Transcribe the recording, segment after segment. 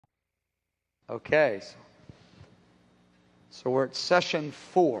Okay, so we're at session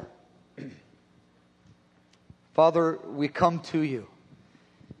 4. Father, we come to you.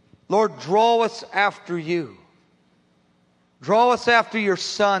 Lord, draw us after you. Draw us after your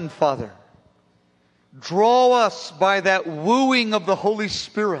Son, Father. Draw us by that wooing of the Holy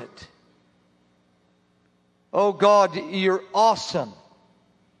Spirit. Oh God, your awesome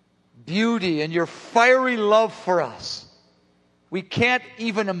beauty and your fiery love for us. We can't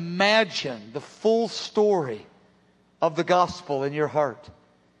even imagine the full story of the gospel in your heart.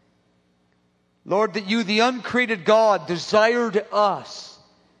 Lord, that you, the uncreated God, desired us,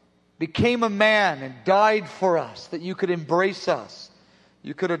 became a man and died for us, that you could embrace us.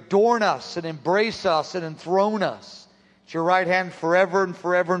 You could adorn us and embrace us and enthrone us at your right hand forever and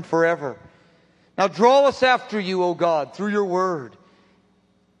forever and forever. Now draw us after you, O God, through your word.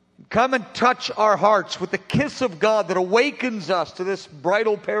 Come and touch our hearts with the kiss of God that awakens us to this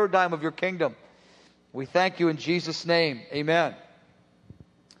bridal paradigm of your kingdom. We thank you in Jesus' name. Amen.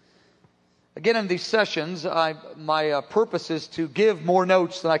 Again, in these sessions, my purpose is to give more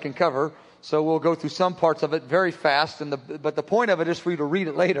notes than I can cover. So we'll go through some parts of it very fast. But the point of it is for you to read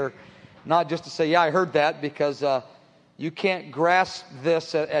it later, not just to say, yeah, I heard that, because you can't grasp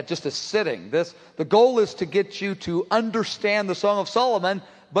this at just a sitting. The goal is to get you to understand the Song of Solomon,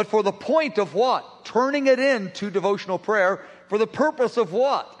 but for the point of what? Turning it into devotional prayer. For the purpose of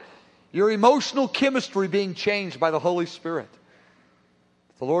what? Your emotional chemistry being changed by the Holy Spirit.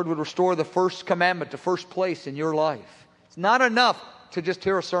 The Lord would restore the first commandment to first place in your life. It's not enough to just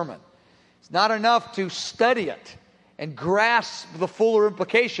hear a sermon. It's not enough to study it and grasp the fuller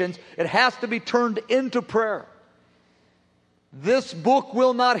implications. It has to be turned into prayer. This book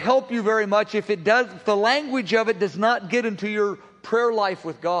will not help you very much if the language of it does not get into your prayer life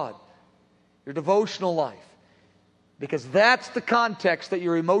with God, your devotional life. Because that's the context that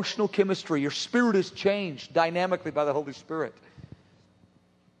your emotional chemistry, your spirit is changed dynamically by the Holy Spirit.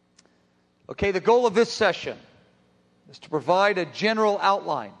 Okay, the goal of this session is to provide a general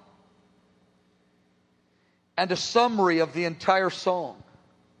outline and a summary of the entire song.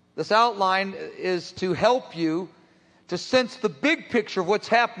 This outline is to help you to sense the big picture of what's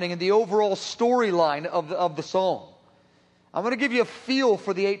happening in the overall storyline of the song. I'm going to give you a feel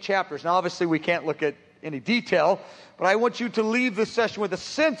for the 8 chapters. Now, obviously, we can't look at any detail, but I want you to leave this session with a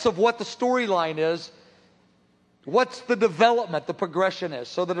sense of what the storyline is, what's the development, the progression is,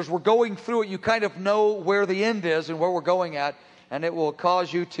 so that as we're going through it, you kind of know where the end is and where we're going at, and it will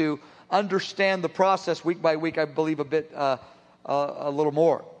cause you to understand the process week by week, I believe, a little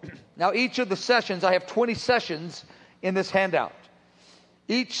more. Now, each of the sessions, I have 20 sessions in this handout.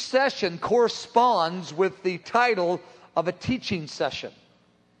 Each session corresponds with the title of a teaching session.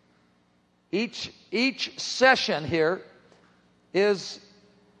 Each session here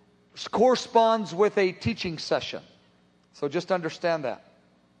corresponds with a teaching session. So just understand that.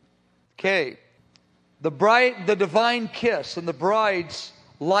 Okay. The divine kiss and the bride's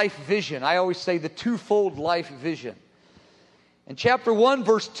life vision. I always say the twofold life vision. In chapter 1,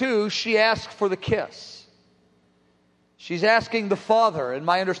 verse 2, she asked for the kiss. She's asking the Father, in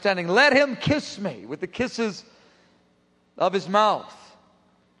my understanding, let him kiss me with the kisses of his mouth.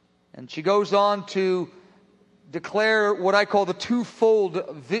 And she goes on to declare what I call the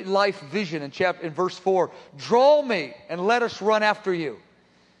twofold life vision in verse 4. Draw me and let us run after you.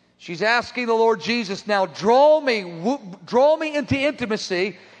 She's asking the Lord Jesus now, draw me into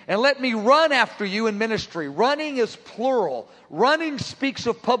intimacy and let me run after you in ministry. Running is plural. Running speaks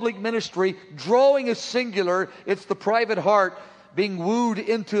of public ministry. Drawing is singular. It's the private heart being wooed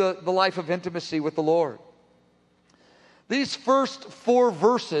into the life of intimacy with the Lord. These first 4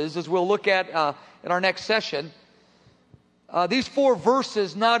 verses, as we'll look at in our next session, these 4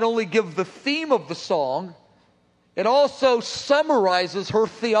 verses not only give the theme of the song, it also summarizes her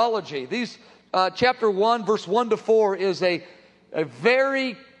theology. Chapter 1, verse 1 to 4 is a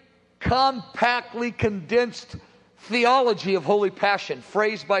very compactly condensed theology of Holy Passion,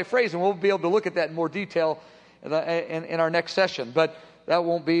 phrase by phrase, and we'll be able to look at that in more detail in our next session, but that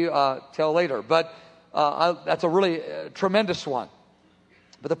won't be till later. But that's a really tremendous one.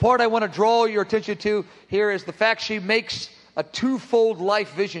 But the part I want to draw your attention to here is the fact she makes a twofold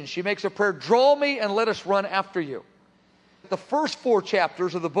life vision. She makes a prayer, draw me and let us run after you. The first 4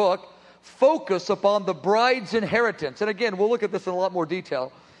 chapters of the book focus upon the bride's inheritance. And again, we'll look at this in a lot more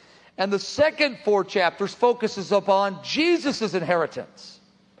detail. And the second 4 chapters focuses upon Jesus' inheritance.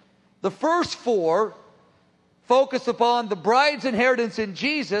 The first 4 focus upon the bride's inheritance in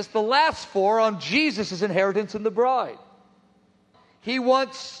Jesus. The last 4 on Jesus' inheritance in the bride. He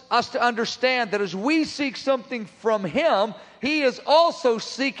wants us to understand that as we seek something from Him, He is also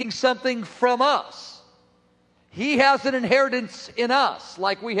seeking something from us. He has an inheritance in us,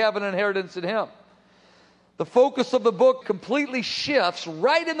 like we have an inheritance in Him. The focus of the book completely shifts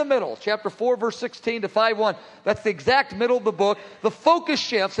right in the middle. Chapter 4, verse 16 to 5:1. That's the exact middle of the book. The focus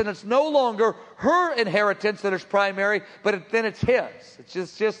shifts, and it's no longer her inheritance that is primary, but then it's His.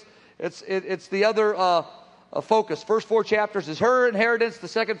 It's the other focus. First 4 chapters is her inheritance. The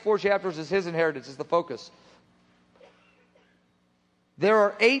second 4 chapters is His inheritance. Is the focus. There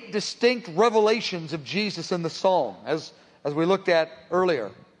are 8 distinct revelations of Jesus in the song, as we looked at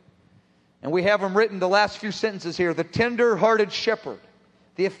earlier. And we have them written, the last few sentences here. The tender-hearted shepherd,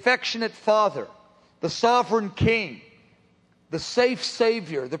 the affectionate father, the sovereign king, the safe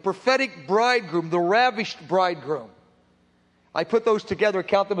savior, the prophetic bridegroom, the ravished bridegroom. I put those together,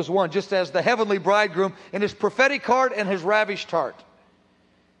 count them as one, just as the heavenly bridegroom in his prophetic heart and his ravished heart.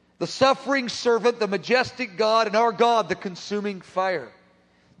 The suffering servant, the majestic God, and our God, the consuming fire.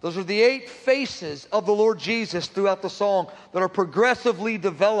 Those are the 8 faces of the Lord Jesus throughout the song that are progressively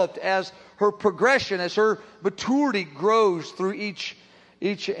developed as her progression, as her maturity grows through each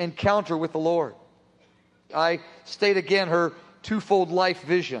encounter with the Lord. I state again her twofold life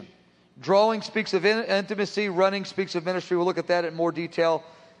vision. Drawing speaks of intimacy, running speaks of ministry. We'll look at that in more detail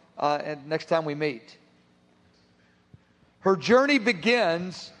next time we meet. Her journey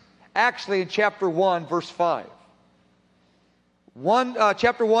begins actually in chapter 1, verse 5.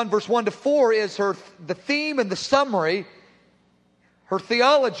 Chapter 1, verse 1 to 4 is the theme and the summary, her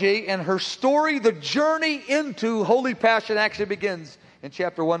theology and her story. The journey into Holy Passion actually begins in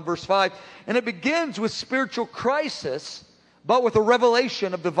chapter 1, verse 5. And it begins with spiritual crisis, but with a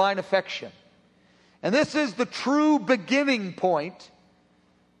revelation of divine affection. And this is the true beginning point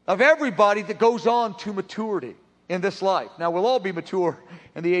of everybody that goes on to maturity in this life. Now, we'll all be mature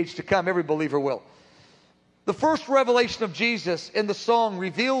in the age to come. Every believer will. The first revelation of Jesus in the song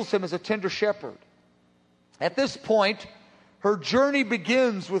reveals Him as a tender shepherd. At this point, her journey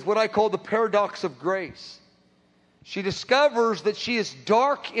begins with what I call the paradox of grace. She discovers that she is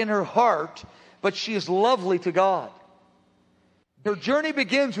dark in her heart, but she is lovely to God. Her journey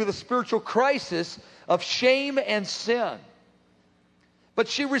begins with a spiritual crisis of shame and sin. But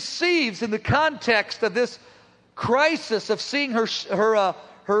she receives, in the context of this crisis of seeing her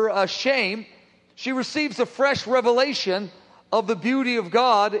shame, she receives a fresh revelation of the beauty of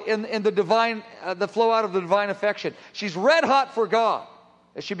God in the divine, the flow out of the divine affection. She's red hot for God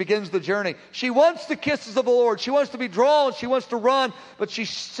as she begins the journey. She wants the kisses of the Lord. She wants to be drawn. She wants to run, but she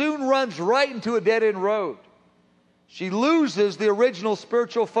soon runs right into a dead-end road. She loses the original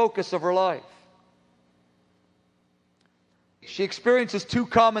spiritual focus of her life. She experiences 2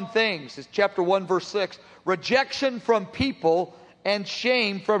 common things. It's chapter 1, verse 6. Rejection from people and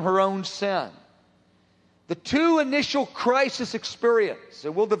shame from her own sin. The 2 initial crisis experience.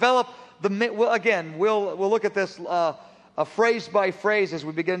 And we'll develop we'll look at this phrase by phrase as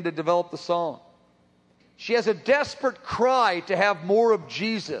we begin to develop the song. She has a desperate cry to have more of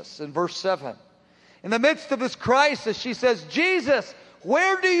Jesus in verse 7. In the midst of this crisis, she says, Jesus,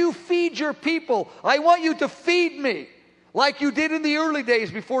 where do you feed your people? I want you to feed me like you did in the early days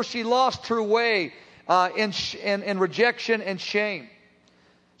before she lost her way in rejection and shame.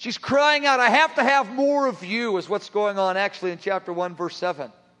 She's crying out, I have to have more of you, is what's going on actually in chapter 1, verse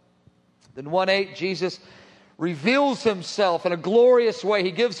 7. Then 1:8, Jesus reveals Himself in a glorious way. He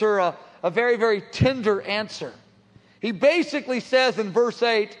gives her a very, very tender answer. He basically says in verse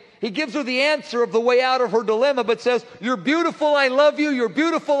 8, He gives her the answer of the way out of her dilemma, but says, you're beautiful, I love you. You're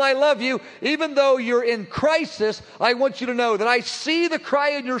beautiful, I love you. Even though you're in crisis, I want you to know that I see the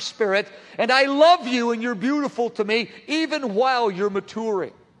cry in your spirit, and I love you, and you're beautiful to me, even while you're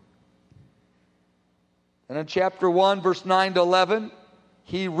maturing. And in chapter 1, verse 9 to 11,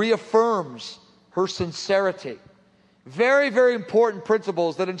 He reaffirms her sincerity. Very, very important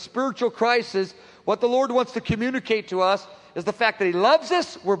principles that in spiritual crisis, what the Lord wants to communicate to us is the fact that He loves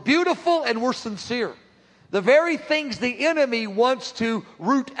us, we're beautiful, and we're sincere. The very things the enemy wants to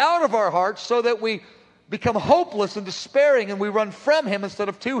root out of our hearts so that we become hopeless and despairing and we run from Him instead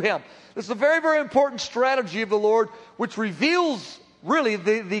of to Him. This is a very, very important strategy of the Lord, which reveals really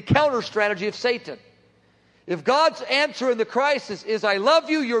the counter strategy of Satan. If God's answer in the crisis is, I love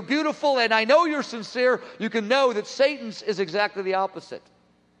you, you're beautiful, and I know you're sincere, you can know that Satan's is exactly the opposite.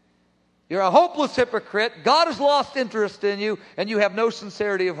 You're a hopeless hypocrite. God has lost interest in you, and you have no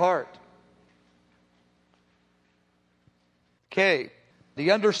sincerity of heart. Okay,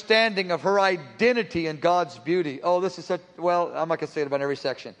 the understanding of her identity in God's beauty. Oh, this is such, well, I'm not going to say it about every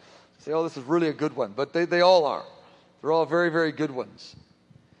section. Say, oh, this is really a good one, but they all are. They're all very, very good ones.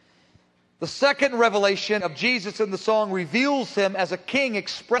 The second revelation of Jesus in the song reveals him as a king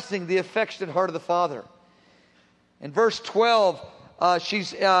expressing the affectionate heart of the Father. In verse 12,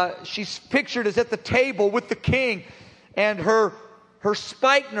 she's pictured as at the table with the king, and her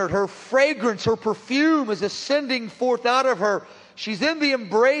spikenard, her fragrance, her perfume is ascending forth out of her. She's in the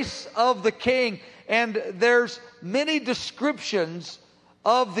embrace of the king, and there's many descriptions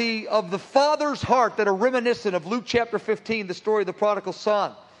of the Father's heart that are reminiscent of Luke chapter 15, the story of the prodigal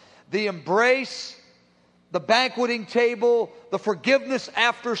son. The embrace, the banqueting table, the forgiveness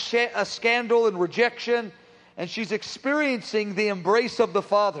after a scandal and rejection, and she's experiencing the embrace of the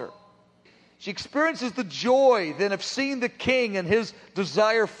Father. She experiences the joy then of seeing the king and his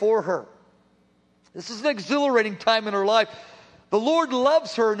desire for her. This is an exhilarating time in her life. The Lord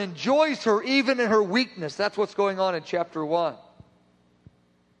loves her and enjoys her even in her weakness. That's what's going on in chapter 1.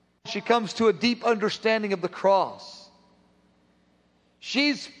 She comes to a deep understanding of the cross.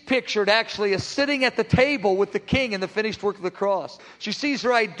 She's pictured actually as sitting at the table with the king in the finished work of the cross. She sees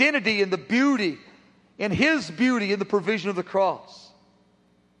her identity in the beauty, in his beauty, in the provision of the cross.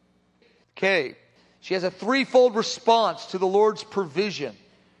 Okay, she has a threefold response to the Lord's provision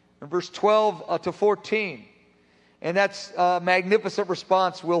in verse 12 to 14. And that's a magnificent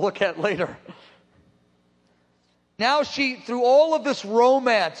response we'll look at later. Now she, through all of this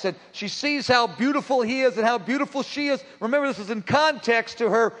romance, and she sees how beautiful he is and how beautiful she is. Remember, this is in context to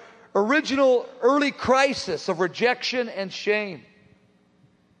her original early crisis of rejection and shame.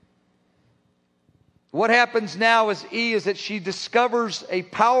 What happens now is that she discovers a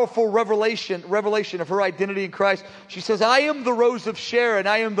powerful revelation of her identity in Christ. She says, I am the rose of Sharon,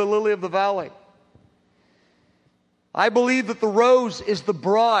 I am the lily of the valley. I believe that the rose is the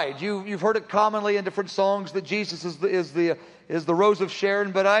bride. You've heard it commonly in different songs that Jesus is the rose of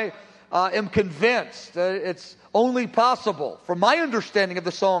Sharon, but I am convinced that it's only possible, from my understanding of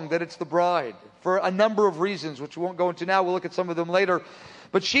the song, that it's the bride, for a number of reasons, which we won't go into now. We'll look at some of them later.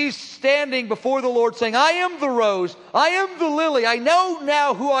 But she's standing before the Lord saying, I am the rose, I am the lily, I know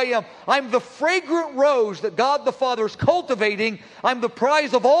now who I am. I'm the fragrant rose that God the Father is cultivating. I'm the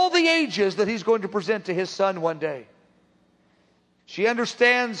prize of all the ages that He's going to present to His Son one day. She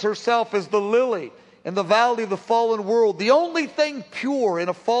understands herself as the lily in the valley of the fallen world. The only thing pure in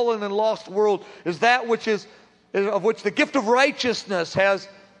a fallen and lost world is that of which the gift of righteousness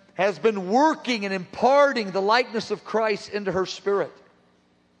has been working and imparting the likeness of Christ into her spirit.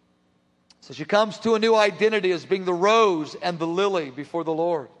 So she comes to a new identity as being the rose and the lily before the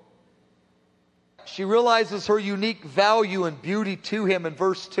Lord. She realizes her unique value and beauty to Him in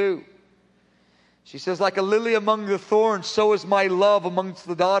verse 2. She says, like a lily among the thorns, so is my love amongst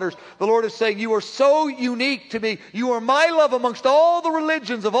the daughters. The Lord is saying, you are so unique to me. You are my love amongst all the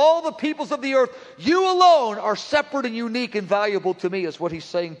religions of all the peoples of the earth. You alone are separate and unique and valuable to me, is what He's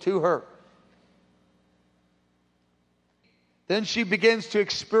saying to her. Then she begins to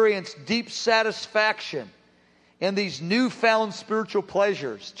experience deep satisfaction in these newfound spiritual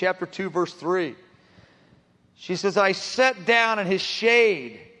pleasures. Chapter 2, verse 3. She says, I sat down in His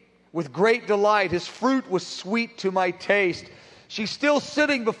shade with great delight. His fruit was sweet to my taste. She's still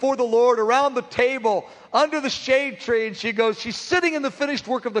sitting before the Lord around the table under the shade tree, and she's sitting in the finished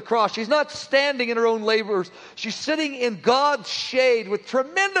work of the cross. She's not standing in her own labors. She's sitting in God's shade with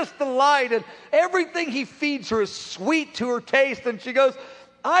tremendous delight, and everything He feeds her is sweet to her taste. And she goes,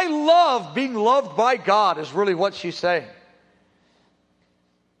 I love being loved by God, is really what she's saying.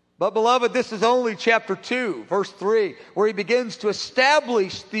 But beloved, this is only chapter 2, verse 3, where he begins to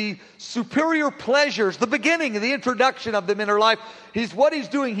establish the superior pleasures, the beginning, the introduction of them in her life. What he's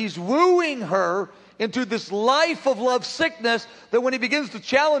doing, he's wooing her into this life of love sickness that when he begins to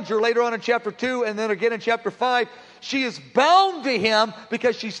challenge her later on in chapter 2 and then again in chapter 5, she is bound to him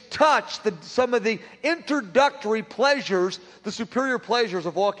because she's touched some of the introductory pleasures, the superior pleasures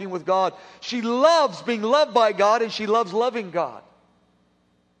of walking with God. She loves being loved by God, and she loves loving God.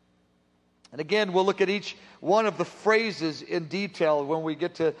 And again, we'll look at each one of the phrases in detail when we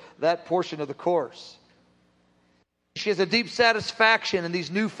get to that portion of the course. She has a deep satisfaction in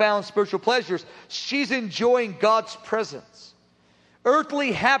these newfound spiritual pleasures. She's enjoying God's presence.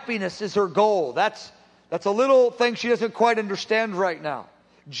 Earthly happiness is her goal. That's a little thing she doesn't quite understand right now.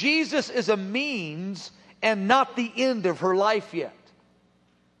 Jesus is a means and not the end of her life yet.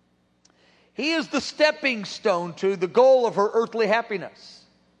 He is the stepping stone to the goal of her earthly happiness.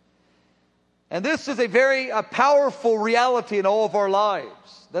 And this is a very powerful reality in all of our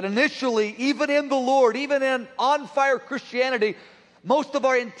lives. That initially, even in the Lord, even in on-fire Christianity, most of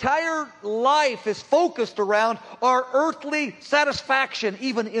our entire life is focused around our earthly satisfaction,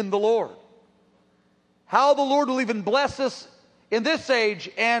 even in the Lord. how the Lord will even bless us in this age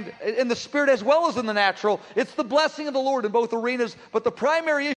and in the spirit as well as in the natural. It's the blessing of the Lord in both arenas. But the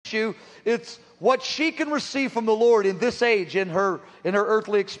primary issue, it's what she can receive from the Lord in this age, in her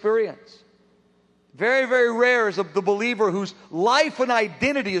earthly experience. Very, very rare is the believer whose life and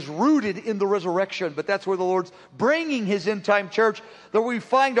identity is rooted in the resurrection. But that's where the Lord's bringing His end-time church, that we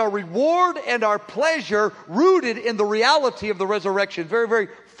find our reward and our pleasure rooted in the reality of the resurrection. Very, very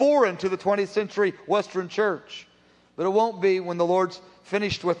foreign to the 20th century Western church. But it won't be when the Lord's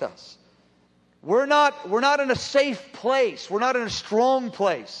finished with us. We're not in a safe place. We're not in a strong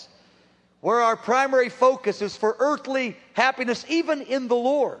place where our primary focus is for earthly happiness, even in the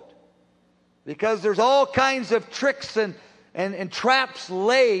Lord. Because there's all kinds of tricks and traps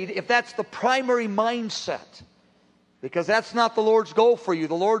laid if that's the primary mindset. Because that's not the Lord's goal for you.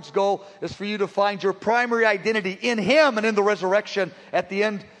 The Lord's goal is for you to find your primary identity in Him and in the resurrection at the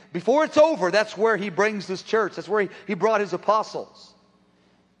end. Before it's over, that's where He brings His church. That's where He brought His apostles.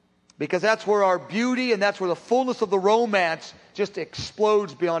 Because that's where our beauty and that's where the fullness of the romance just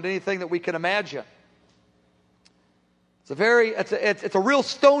explodes beyond anything that we can imagine. It's a real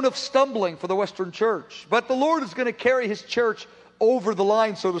stone of stumbling for the Western church. But the Lord is going to carry His church over the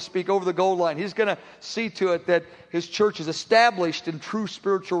line, so to speak, over the goal line. He's going to see to it that His church is established in true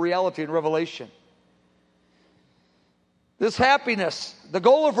spiritual reality and revelation. This happiness, the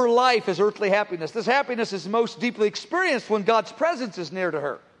goal of her life is earthly happiness. This happiness is most deeply experienced when God's presence is near to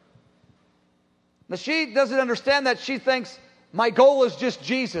her. Now, she doesn't understand that. She thinks, my goal is just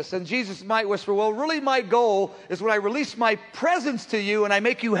Jesus. And Jesus might whisper, well, really my goal is when I release my presence to you and I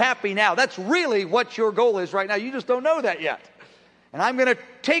make you happy now. That's really what your goal is right now. You just don't know that yet. And I'm going to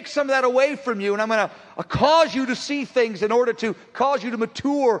take some of that away from you, and I'm going to cause you to see things in order to cause you to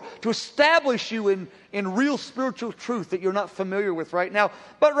mature, to establish you in real spiritual truth that you're not familiar with right now.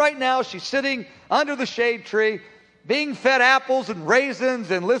 But right now, she's sitting under the shade tree, being fed apples and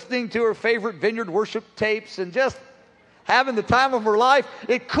raisins and listening to her favorite vineyard worship tapes and just having the time of her life.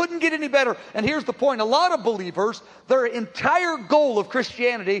 It couldn't get any better. And here's the point. A lot of believers, their entire goal of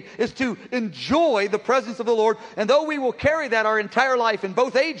Christianity is to enjoy the presence of the Lord. And though we will carry that our entire life in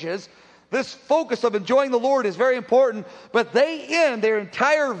both ages, this focus of enjoying the Lord is very important. But they end their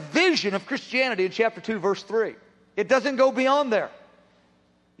entire vision of Christianity in chapter 2, verse 3. It doesn't go beyond there.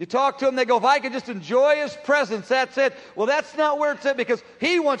 You talk to them, they go, if I could just enjoy His presence, that's it. Well, that's not where it's at, because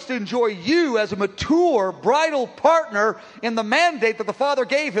He wants to enjoy you as a mature, bridal partner in the mandate that the Father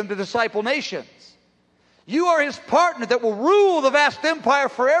gave Him to disciple nations. You are His partner that will rule the vast empire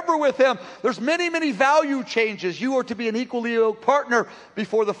forever with Him. There's many, many value changes. You are to be an equally yoked partner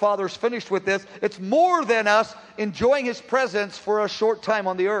before the Father's finished with this. It's more than us enjoying His presence for a short time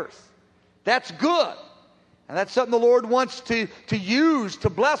on the earth. That's good. And that's something the Lord wants to use to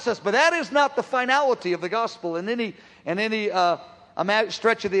bless us. But that is not the finality of the gospel in any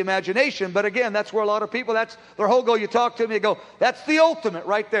stretch of the imagination. But again, that's where a lot of people, that's their whole goal. You talk to them, they go, that's the ultimate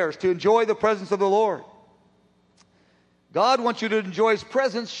right there, is to enjoy the presence of the Lord. God wants you to enjoy His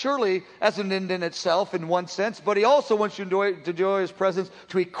presence, surely as an end in itself in one sense. But He also wants you to enjoy His presence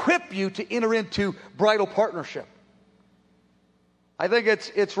to equip you to enter into bridal partnership. I think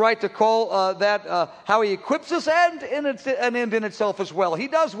it's right to call that how He equips us, and it's an end in itself as well. He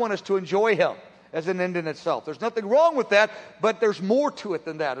does want us to enjoy Him as an end in itself. There's nothing wrong with that, but there's more to it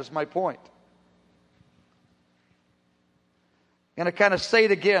than that, is my point. I'm going to kind of say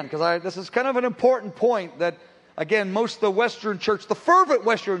it again, because this is kind of an important point that, again, most of the Western church, the fervent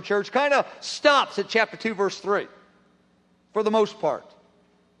Western church, kind of stops at chapter 2, verse 3, for the most part.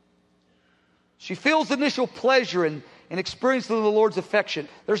 She feels initial pleasure in experiencing the Lord's affection.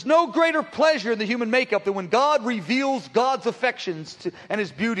 There's no greater pleasure in the human makeup than when God reveals God's affections and His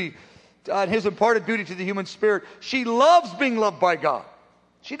beauty, His imparted beauty to the human spirit. She loves being loved by God.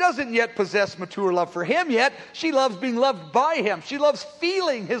 She doesn't yet possess mature love for Him yet. She loves being loved by Him. She loves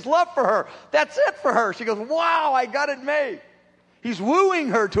feeling His love for her. That's it for her. She goes, wow, I got it made. He's wooing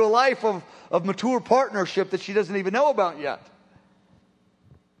her to a life of mature partnership that she doesn't even know about yet.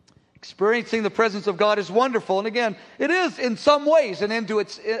 Experiencing the presence of God is wonderful. And again, it is in some ways an end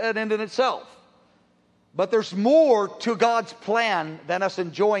in itself. But there's more to God's plan than us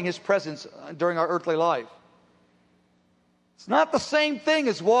enjoying His presence during our earthly life. It's not the same thing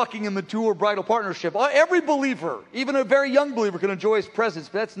as walking in mature bridal partnership. Every believer, even a very young believer, can enjoy His presence.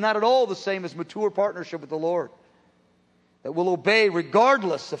 But that's not at all the same as mature partnership with the Lord. That will obey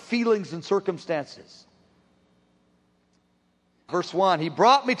regardless of feelings and circumstances. Verse 1, He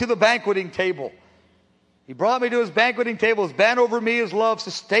brought me to the banqueting table. He brought me to His banqueting table. His band over me His love.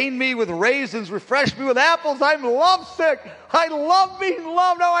 Sustained me with raisins. Refreshed me with apples. I'm lovesick. I love being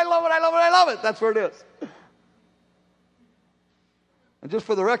loved. Oh, I love it. I love it. I love it. That's where it is. And just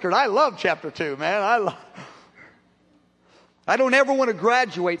for the record, I love chapter 2, man. I don't ever want to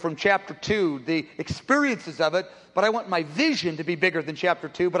graduate from chapter 2, the experiences of it, but I want my vision to be bigger than chapter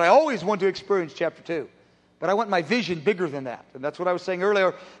 2, but I always want to experience chapter 2. But I want my vision bigger than that. And that's what I was saying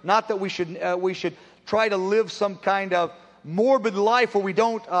earlier. Not that we should try to live some kind of morbid life where we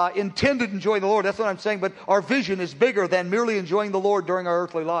don't intend to enjoy the Lord. That's what I'm saying. But our vision is bigger than merely enjoying the Lord during our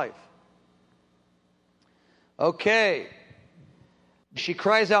earthly life. Okay. She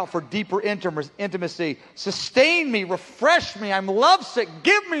cries out for deeper intimacy. Sustain me, refresh me. I'm lovesick.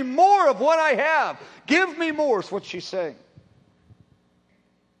 Give me more of what I have. Give me more is what she's saying.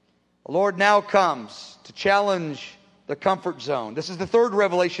 The Lord now comes to challenge the comfort zone. This is the third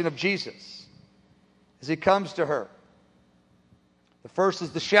revelation of Jesus as he comes to her. The first is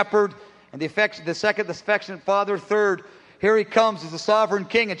the shepherd, and the second, the affectionate father. Third, here he comes as the sovereign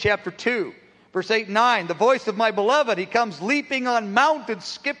king in chapter 2. Verse 8 and 9, the voice of my beloved. He comes leaping on mountains,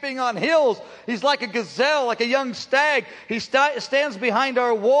 skipping on hills. He's like a gazelle, like a young stag. He stands behind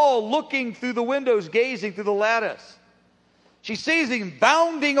our wall, looking through the windows, gazing through the lattice. She sees him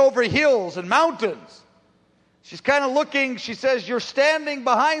bounding over hills and mountains. She's kind of looking, she says, you're standing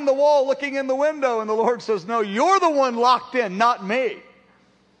behind the wall looking in the window. And the Lord says, no, you're the one locked in, not me.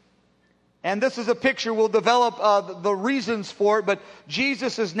 And this is a picture, we'll develop the reasons for it, but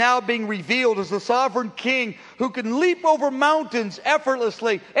Jesus is now being revealed as the sovereign king who can leap over mountains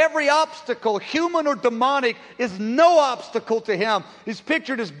effortlessly. Every obstacle, human or demonic, is no obstacle to him. He's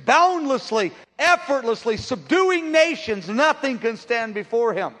pictured as boundlessly, effortlessly subduing nations. Nothing can stand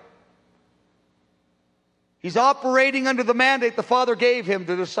before him. He's operating under the mandate the Father gave him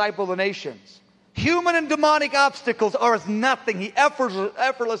to disciple the nations. Human and demonic obstacles are as nothing. He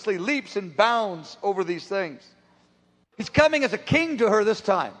effortlessly leaps and bounds over these things. He's coming as a king to her this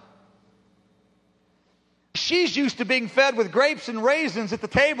time. She's used to being fed with grapes and raisins at the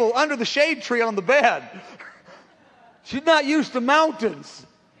table under the shade tree on the bed. She's not used to mountains.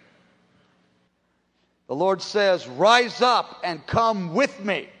 The Lord says, rise up and come with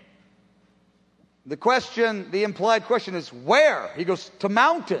me. The implied question is, where? He goes, to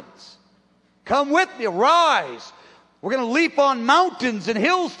mountains. Come with me, rise. We're going to leap on mountains and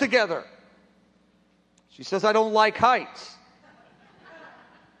hills together. She says, I don't like heights.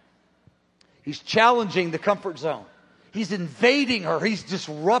 He's challenging the comfort zone. He's invading her. He's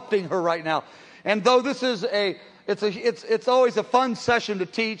disrupting her right now. And though this is it's always a fun session to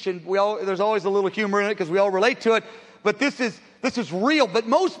teach, and there's always a little humor in it because we all relate to it. But this is real. But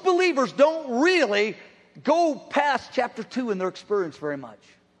most believers don't really go past chapter 2 in their experience very much.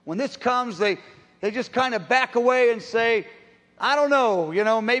 When this comes, they just kind of back away and say, I don't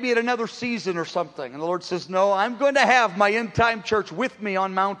know, maybe at another season or something. And the Lord says, no, I'm going to have my end-time church with me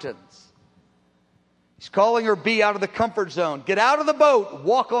on mountains. He's calling her, be out of the comfort zone. Get out of the boat.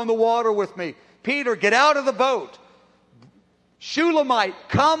 Walk on the water with me. Peter, get out of the boat. Shulamite,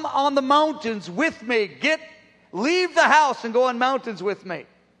 come on the mountains with me. Leave the house and go on mountains with me.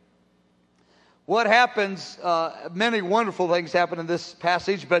 What happens, many wonderful things happen in this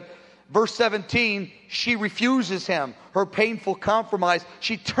passage, but verse 17, she refuses him, her painful compromise.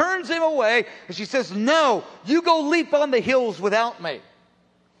 She turns him away, and she says, no, you go leap on the hills without me.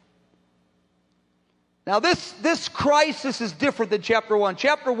 Now, this crisis is different than chapter 1.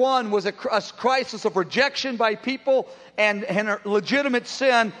 Chapter 1 was a crisis of rejection by people and legitimate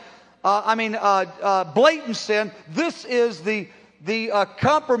sin, blatant sin. This is the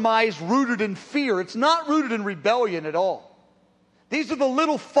compromise rooted in fear. It's not rooted in rebellion at all. These are the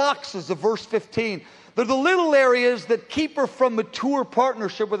little foxes of verse 15. They're the little areas that keep her from mature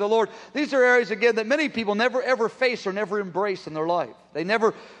partnership with the Lord. These are areas, again, that many people never ever face or never embrace in their life. They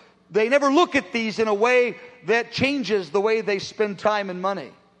never look at these in a way that changes the way they spend time and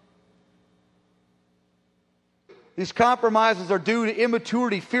money. These compromises are due to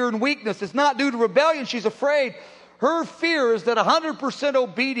immaturity, fear, and weakness. It's not due to rebellion. She's afraid. Her fear is that 100%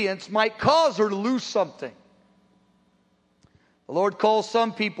 obedience might cause her to lose something. The Lord calls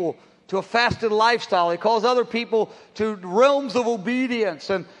some people to a fasted lifestyle. He calls other people to realms of obedience.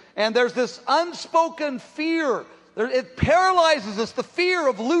 And there's this unspoken fear. It paralyzes us, the fear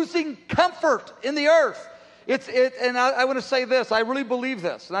of losing comfort in the earth. And I want to say this. I really believe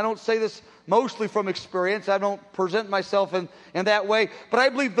this. And I don't say this mostly from experience. I don't present myself in that way. But I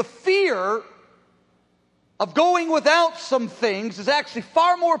believe the fear of going without some things is actually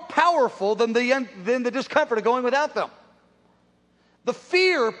far more powerful than the discomfort of going without them. The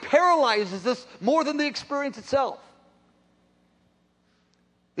fear paralyzes us more than the experience itself.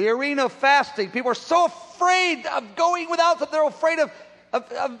 The arena of fasting, people are so afraid of going without them. They're afraid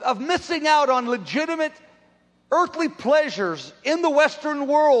of missing out on legitimate earthly pleasures in the Western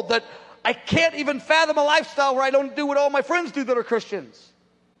world that I can't even fathom a lifestyle where I don't do what all my friends do that are Christians.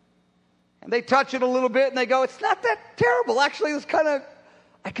 And they touch it a little bit and they go, it's not that terrible. Actually, it's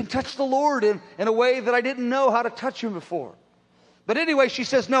I can touch the Lord in a way that I didn't know how to touch Him before. But anyway, she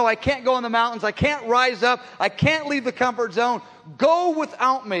says, no, I can't go in the mountains. I can't rise up. I can't leave the comfort zone. Go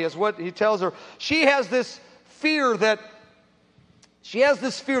without me is what he tells her. She has this fear that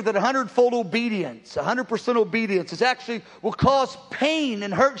 100-fold obedience, 100% obedience is actually will cause pain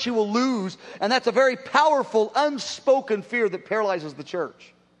and hurt she will lose. And that's a very powerful, unspoken fear that paralyzes the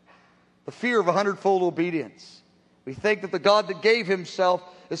church. The fear of 100-fold obedience. We think that the God that gave Himself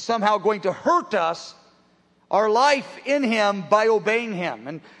is somehow going to hurt us, our life in Him, by obeying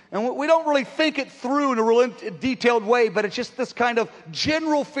Him. And we don't really think it through in a real detailed way, but it's just this kind of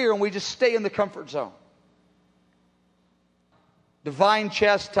general fear, and we just stay in the comfort zone. Divine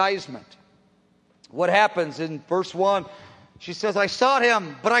chastisement. What happens in verse 1? She says, I sought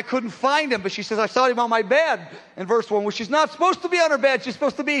Him, but I couldn't find Him. But she says, I sought Him on my bed in verse 1. Well, she's not supposed to be on her bed. She's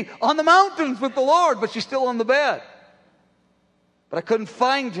supposed to be on the mountains with the Lord, but she's still on the bed. But I couldn't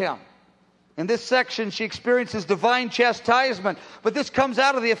find Him. In this section, she experiences divine chastisement. But this comes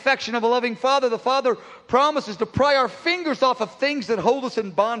out of the affection of a loving Father. The Father promises to pry our fingers off of things that hold us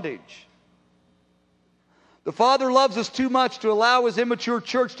in bondage. The Father loves us too much to allow His immature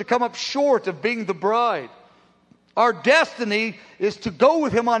church to come up short of being the bride. Our destiny is to go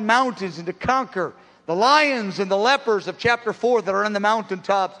with Him on mountains and to conquer the lions and the lepers of chapter 4 that are in the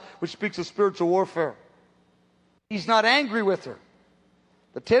mountaintops, which speaks of spiritual warfare. He's not angry with her.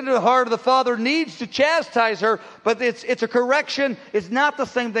 The tender heart of the Father needs to chastise her, but it's a correction. It's not the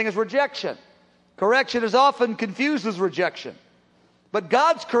same thing as rejection. Correction is often confused as rejection. But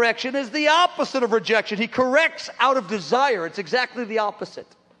God's correction is the opposite of rejection. He corrects out of desire. It's exactly the opposite.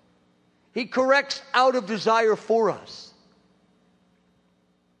 He corrects out of desire for us.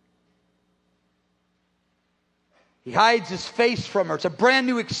 He hides His face from her. It's a brand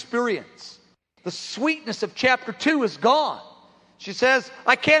new experience. The sweetness of chapter 2 is gone. She says,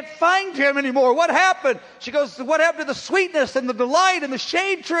 I can't find Him anymore. What happened? She goes, what happened to the sweetness and the delight and the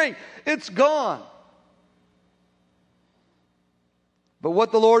shade tree? It's gone. But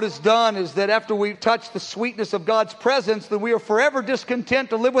what the Lord has done is that after we've touched the sweetness of God's presence, then we are forever discontent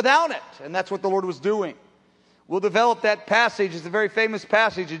to live without it. And that's what the Lord was doing. We'll develop that passage. It's a very famous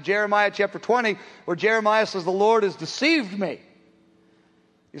passage in Jeremiah chapter 20, where Jeremiah says, the Lord has deceived me.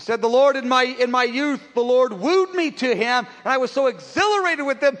 He said, the Lord in my youth, the Lord wooed me to Him, and I was so exhilarated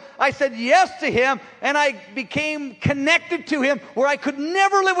with Him, I said yes to Him, and I became connected to Him where I could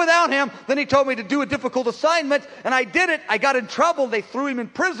never live without Him. Then He told me to do a difficult assignment, and I did it. I got in trouble. They threw Him in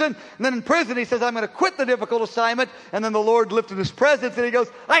prison, and then in prison He says, I'm going to quit the difficult assignment, and then the Lord lifted His presence, and He goes,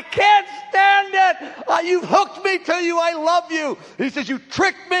 I can't stand it. You've hooked me to you. I love you. He says, you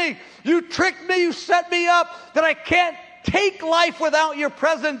tricked me. You tricked me. You set me up that I can't take life without your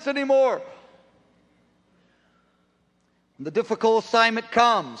presence anymore. When the difficult assignment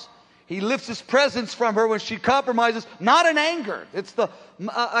comes, He lifts His presence from her when she compromises, not in anger. It's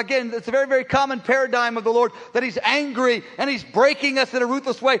it's a very, very common paradigm of the Lord that He's angry and He's breaking us in a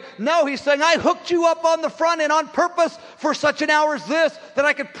ruthless way. No, He's saying, I hooked you up on the front end on purpose for such an hour as this, that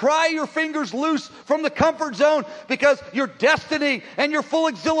I could pry your fingers loose from the comfort zone, because your destiny and your full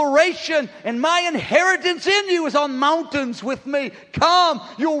exhilaration and my inheritance in you is on mountains with me. Come,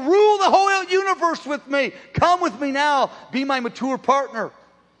 you'll rule the whole universe with me. Come with me now. Be my mature partner.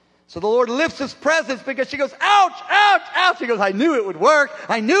 So the Lord lifts His presence because she goes, ouch, ouch, ouch. She goes, I knew it would work.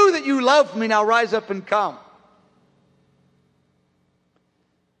 I knew that you loved me. Now rise up and come.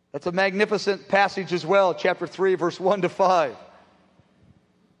 That's a magnificent passage as well. Chapter 3, verse 1 to 5.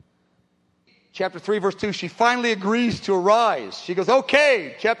 Chapter 3, verse 2, she finally agrees to arise. She goes,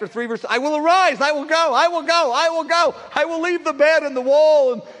 okay. Chapter 3, verse, I will arise. I will go. I will go. I will go. I will leave the bed and the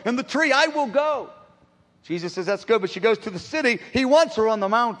wall and the tree. I will go. Jesus says, that's good, but she goes to the city. He wants her on the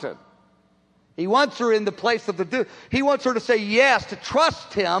mountain. He wants her in the place of He wants her to say yes, to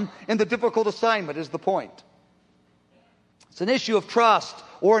trust Him in the difficult assignment is the point. It's an issue of trust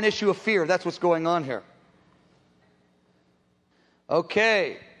or an issue of fear. That's what's going on here.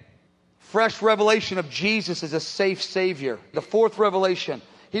 Okay. Fresh revelation of Jesus as a safe Savior. The fourth revelation.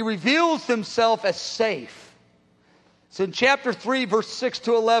 He reveals Himself as safe. It's in chapter 3, verse 6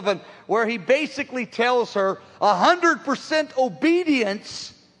 to 11, where He basically tells her 100%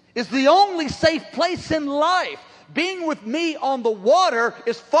 obedience is the only safe place in life. Being with me on the water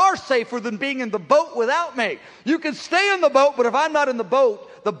is far safer than being in the boat without me. You can stay in the boat, but if I'm not in the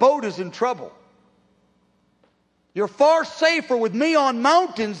boat is in trouble. You're far safer with me on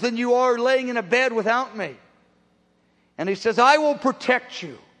mountains than you are laying in a bed without me. And he says, I will protect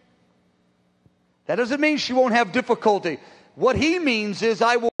you. That doesn't mean she won't have difficulty. What he means is,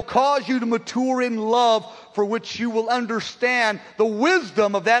 I will cause you to mature in love, for which you will understand the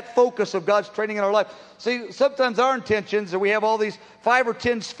wisdom of that focus of God's training in our life. See, sometimes our intentions, and we have all these 5 or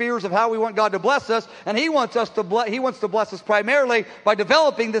 10 spheres of how we want God to bless us, and He wants to bless us primarily by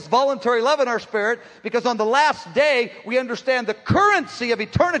developing this voluntary love in our spirit, because on the last day, we understand the currency of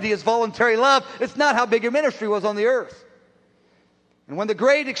eternity is voluntary love. It's not how big your ministry was on the earth. And when the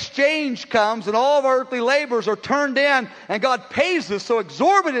great exchange comes and all of our earthly labors are turned in and God pays us so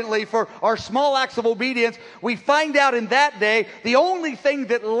exorbitantly for our small acts of obedience, we find out in that day the only thing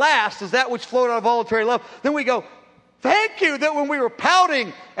that lasts is that which flowed out of voluntary love. Then we go, thank you that when we were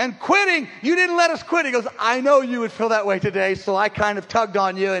pouting and quitting, you didn't let us quit. He goes, I know you would feel that way today, so I kind of tugged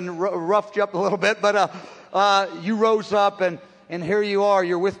on you and roughed you up a little bit, but you rose up and here you are,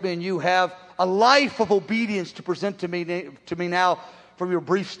 you're with me, and you have a life of obedience to present to me now from your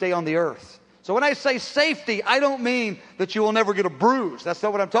brief stay on the earth. So when I say safety, I don't mean that you will never get a bruise. That's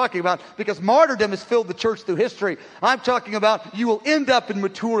not what I'm talking about, because martyrdom has filled the church through history. I'm talking about you will end up in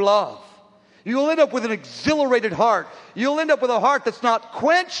mature love. You will end up with an exhilarated heart. You'll end up with a heart that's not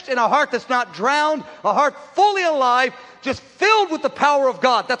quenched and a heart that's not drowned, a heart fully alive, just filled with the power of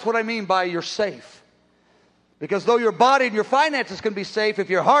God. That's what I mean by you're safe. Because though your body and your finances can be safe, if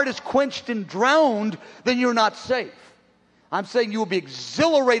your heart is quenched and drowned, then you're not safe. I'm saying you will be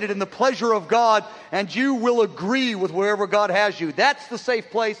exhilarated in the pleasure of God, and you will agree with wherever God has you. That's the safe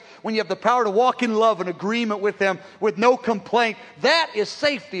place, when you have the power to walk in love and agreement with Him with no complaint. That is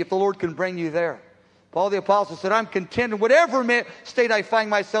safety if the Lord can bring you there. Paul the Apostle said, I'm content in whatever state I find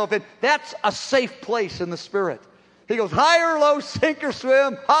myself in. That's a safe place in the Spirit. He goes, high or low, sink or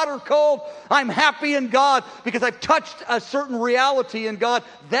swim, hot or cold, I'm happy in God because I've touched a certain reality in God.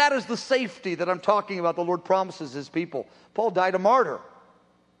 That is the safety that I'm talking about the Lord promises His people. Paul died a martyr.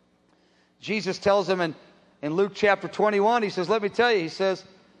 Jesus tells him in Luke chapter 21, He says, let me tell you, He says,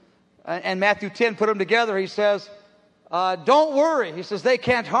 and Matthew 10, put them together, He says, don't worry. He says, they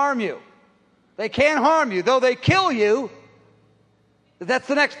can't harm you. They can't harm you. Though they kill you, that's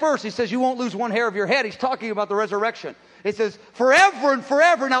the next verse. He says, you won't lose one hair of your head. He's talking about the resurrection. It says, forever and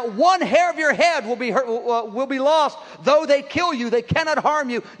forever, not one hair of your head will be lost. Though they kill you, they cannot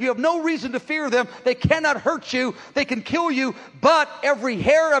harm you. You have no reason to fear them. They cannot hurt you. They can kill you, but every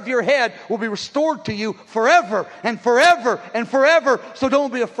hair of your head will be restored to you forever and forever and forever. So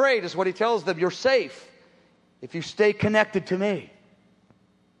don't be afraid, is what He tells them. You're safe if you stay connected to me.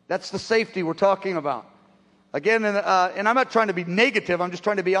 That's the safety we're talking about. Again, and I'm not trying to be negative, I'm just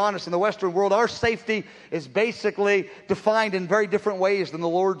trying to be honest. In the Western world, our safety is basically defined in very different ways than the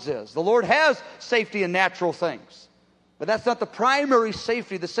Lord's is. The Lord has safety in natural things, but that's not the primary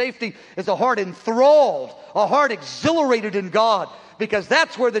safety. The safety is a heart enthralled, a heart exhilarated in God, because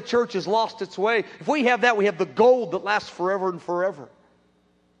that's where the church has lost its way. If we have that, we have the gold that lasts forever and forever.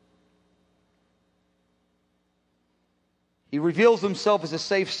 He reveals Himself as a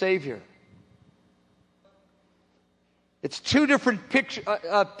safe Savior. It's two different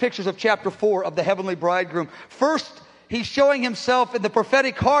pictures of chapter 4 of the heavenly bridegroom. First, He's showing Himself in the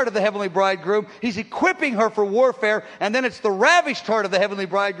prophetic heart of the heavenly bridegroom. He's equipping her for warfare. And then it's the ravished heart of the heavenly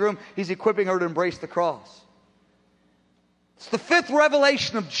bridegroom. He's equipping her to embrace the cross. It's the fifth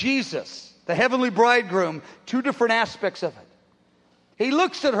revelation of Jesus, the heavenly bridegroom, two different aspects of it. He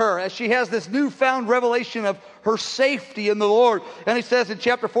looks at her as she has this newfound revelation of her safety in the Lord. And He says in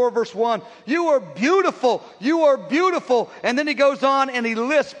chapter 4, verse 1, you are beautiful, you are beautiful. And then He goes on and He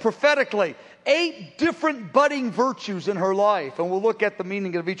lists prophetically 8 different budding virtues in her life. And we'll look at the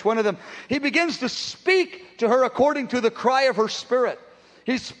meaning of each one of them. He begins to speak to her according to the cry of her spirit.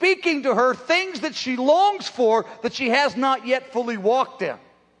 He's speaking to her things that she longs for that she has not yet fully walked in.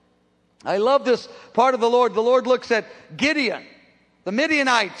 I love this part of the Lord. The Lord looks at Gideon. The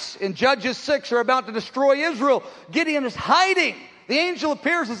Midianites in Judges 6 are about to destroy Israel. Gideon is hiding. The angel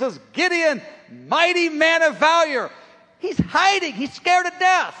appears and says, Gideon, mighty man of valor. He's hiding. He's scared to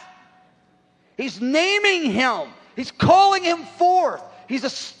death. He's naming him. He's calling him forth. He's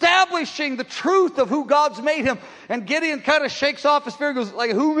establishing the truth of who God's made him. And Gideon kind of shakes off his fear and goes,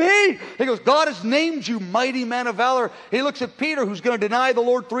 like, who, me? He goes, God has named you mighty man of valor. He looks at Peter, who's going to deny the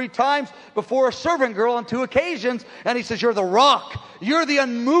Lord 3 times before a servant girl on 2 occasions. And he says, you're the rock. You're the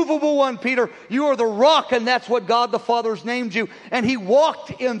unmovable one, Peter. You are the rock, and that's what God the Father has named you. And he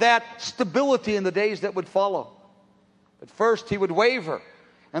walked in that stability in the days that would follow. At first, he would waver.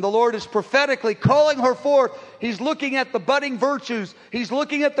 And the Lord is prophetically calling her forth. He's looking at the budding virtues. He's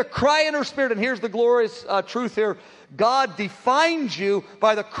looking at the cry in her spirit. And here's the glorious truth here. God defines you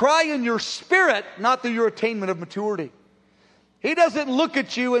by the cry in your spirit, not through your attainment of maturity. He doesn't look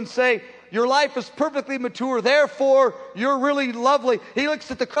at you and say, your life is perfectly mature, therefore you're really lovely. He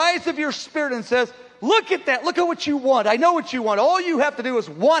looks at the cries of your spirit and says, look at that. Look at what you want. I know what you want. All you have to do is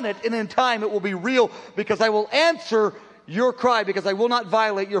want it, and in time it will be real, because I will answer your cry, because I will not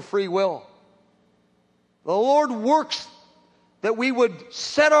violate your free will. The Lord works that we would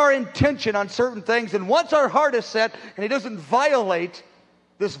set our intention on certain things, and once our heart is set and He doesn't violate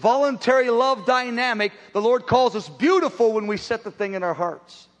this voluntary love dynamic, the Lord calls us beautiful when we set the thing in our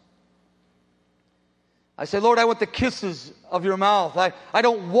hearts. I say, Lord, I want the kisses of your mouth. I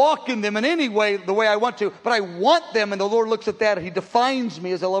don't walk in them in any way the way I want to, but I want them, and the Lord looks at that, and He defines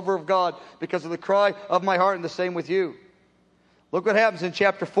me as a lover of God because of the cry of my heart, and the same with you. Look what happens in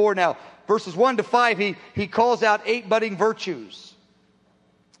chapter 4 now. Verses 1 to 5, he calls out 8 budding virtues.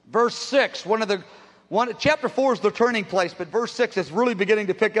 Verse 6, chapter 4 is the turning place, but verse 6 is really beginning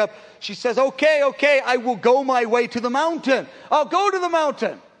to pick up. She says, okay, I will go my way to the mountain. I'll go to the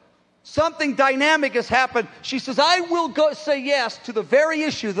mountain. Something dynamic has happened. She says, I will go say yes to the very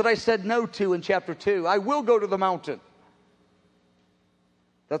issue that I said no to in chapter 2. I will go to the mountain.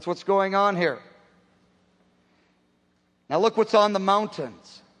 That's what's going on here. Now look what's on the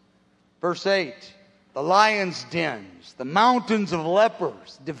mountains. Verse 8, the lion's dens, the mountains of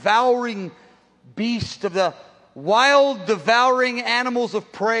lepers, devouring beasts of the wild, devouring animals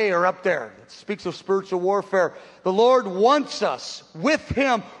of prey are up there. It speaks of spiritual warfare. The Lord wants us with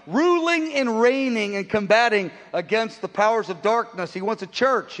Him, ruling and reigning and combating against the powers of darkness. He wants a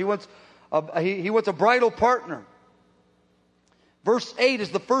church. He wants a bridal partner. Verse 8 is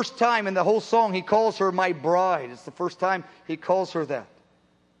the first time in the whole song He calls her my bride. It's the first time He calls her that.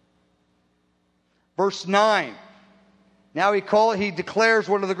 Verse 9. Now he declares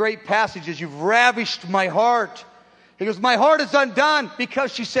one of the great passages. You've ravished my heart. He goes, my heart is undone,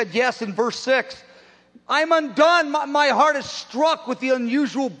 because she said yes in verse 6. I'm undone. My heart is struck with the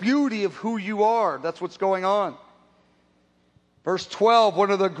unusual beauty of who you are. That's what's going on. Verse 12, one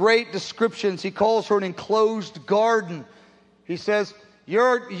of the great descriptions, he calls her an enclosed garden. He says,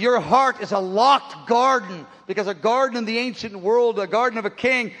 your heart is a locked garden, because a garden in the ancient world, a garden of a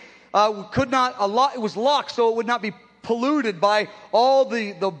king, it was locked so it would not be polluted by all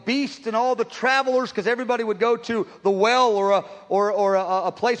the beasts and all the travelers, because everybody would go to the well or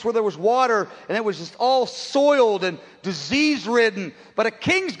a place where there was water, and it was just all soiled and disease-ridden. But a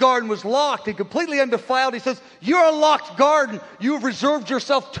king's garden was locked and completely undefiled. He says, you're a locked garden. You have reserved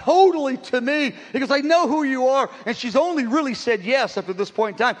yourself totally to me, because I know who you are. And she's only really said yes up to this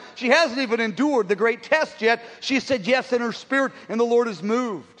point in time. She hasn't even endured the great test yet. She said yes in her spirit, and the Lord is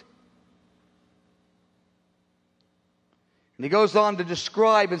moved. And he goes on to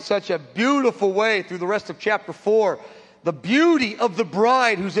describe in such a beautiful way through the rest of chapter 4 the beauty of the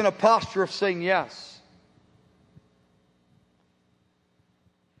bride who's in a posture of saying yes.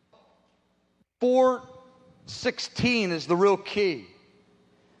 4:16 is the real key.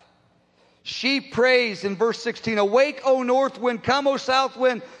 She prays in verse 16, awake, O north wind, come, O south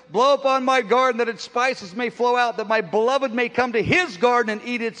wind, blow upon my garden that its spices may flow out, that my beloved may come to his garden and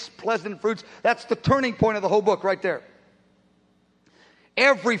eat its pleasant fruits. That's the turning point of the whole book right there.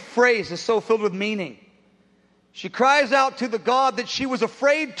 Every phrase is so filled with meaning. She cries out to the God that she was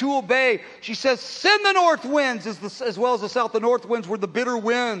afraid to obey. She says, send the north winds as well as the south. The north winds were the bitter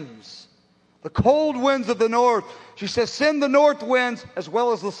winds, the cold winds of the north. She says, send the north winds as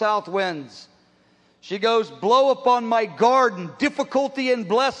well as the south winds. She goes, blow upon my garden, difficulty and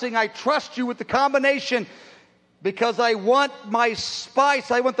blessing. I trust you with the combination, because I want my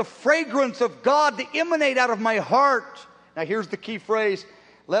spice. I want the fragrance of God to emanate out of my heart. Now here's the key phrase,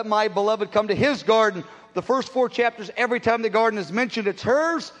 let my beloved come to his garden. The first 4 chapters, every time the garden is mentioned, it's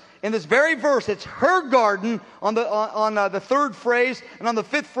hers. In this very verse, it's her garden on the third phrase. And on the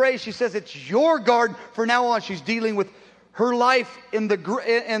 5th phrase, she says it's your garden. From now on, she's dealing with her life and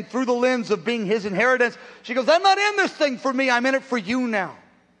through the lens of being his inheritance. She goes, I'm not in this thing for me. I'm in it for you now.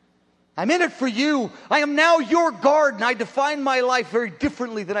 I'm in it for you. I am now your garden. I define my life very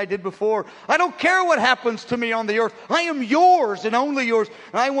differently than I did before. I don't care what happens to me on the earth. I am yours and only yours.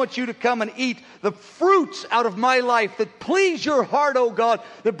 And I want you to come and eat the fruits out of my life that please your heart, O God,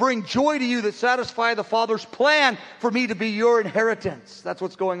 that bring joy to you, that satisfy the Father's plan for me to be your inheritance. That's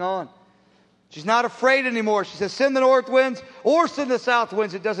what's going on. She's not afraid anymore. She says, send the north winds or send the south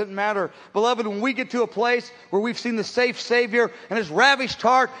winds. It doesn't matter. Beloved, when we get to a place where we've seen the safe Savior and his ravished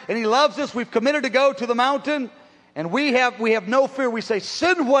heart, and he loves us, we've committed to go to the mountain, And we have no fear. We say,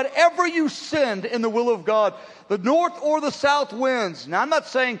 send whatever you send in the will of God, the north or the south winds. Now, I'm not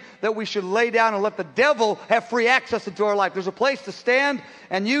saying that we should lay down and let the devil have free access into our life. There's a place to stand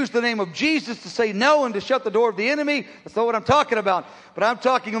and use the name of Jesus to say no and to shut the door of the enemy. That's not what I'm talking about. But I'm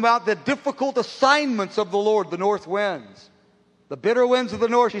talking about the difficult assignments of the Lord, the north winds. The bitter winds of the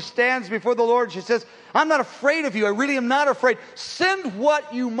north. She stands before the Lord. She says, I'm not afraid of you. I really am not afraid. Send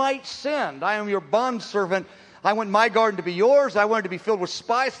what you might send. I am your bondservant. I want my garden to be yours. I want it to be filled with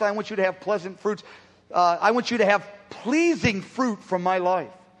spice. I want you to have pleasant fruits. I want you to have pleasing fruit from my life.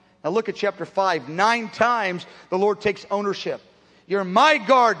 Now look at chapter 5. 9 times the Lord takes ownership. You're my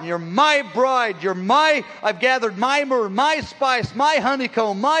garden. You're my bride. I've gathered my myrrh, my spice, my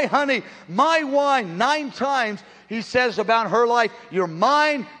honeycomb, my honey, my wine. 9 times he says about her life, you're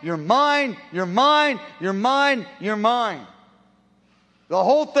mine, you're mine, you're mine, you're mine, you're mine. The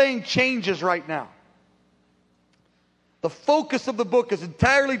whole thing changes right now. The focus of the book is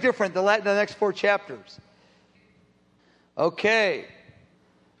entirely different than the next 4 chapters. Okay.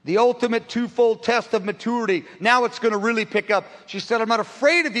 The ultimate twofold test of maturity. Now it's going to really pick up. She said, I'm not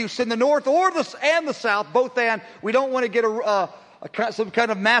afraid of you. Send the north and the south, both and. We don't want to get some kind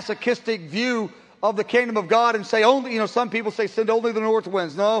of masochistic view of the kingdom of God and say only, some people say send only the north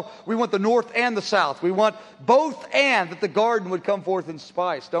winds. No, we want the north and the south. We want both and, that the garden would come forth in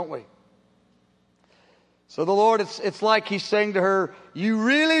spice, don't we? So the Lord, it's like He's saying to her, you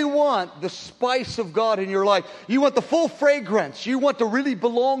really want the spice of God in your life. You want the full fragrance. You want to really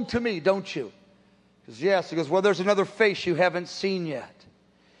belong to me, don't you? Because yes, He goes, well, there's another face you haven't seen yet.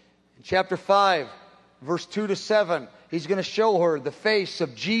 In chapter 5, verse 2 to 7, He's going to show her the face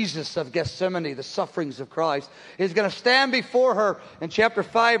of Jesus of Gethsemane, the sufferings of Christ. He's going to stand before her in chapter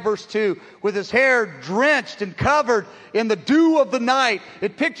 5, verse 2, with His hair drenched and covered in the dew of the night.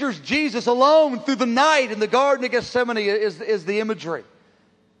 It pictures Jesus alone through the night in the Garden of Gethsemane is the imagery.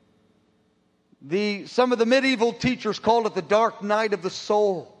 Some of the medieval teachers called it the dark night of the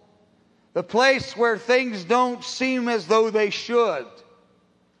soul. The place where things don't seem as though they should.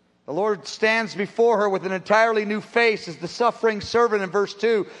 The Lord stands before her with an entirely new face as the suffering servant in verse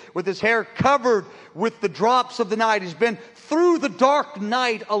 2, with His hair covered with the drops of the night. He's been through the dark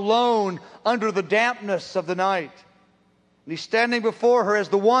night alone under the dampness of the night. And He's standing before her as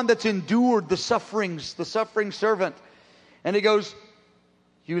the one that's endured the sufferings, the suffering servant. And He goes,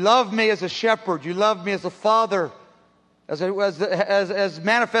 you love me as a shepherd. You love me as a father, as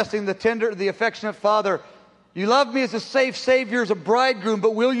manifesting the affectionate father. You love me as a safe Savior, as a bridegroom,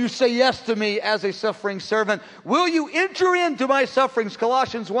 but will you say yes to me as a suffering servant? Will you enter into my sufferings?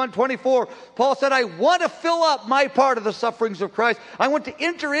 Colossians 1:24, Paul said, I want to fill up my part of the sufferings of Christ. I want to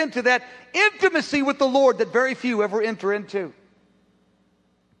enter into that intimacy with the Lord that very few ever enter into.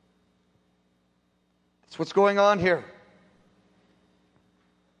 That's what's going on here.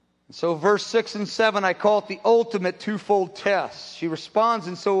 So verse 6 and 7, I call it the ultimate twofold test. She responds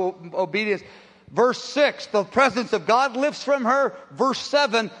in so obedience. Verse 6, the presence of God lifts from her. Verse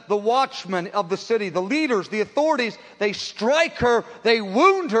 7, the watchmen of the city, the leaders, the authorities, they strike her, they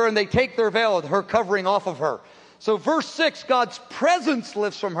wound her, and they take their veil, her covering off of her. So verse 6, God's presence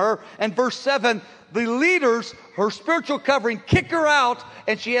lifts from her. And verse 7, the leaders, her spiritual covering, kick her out,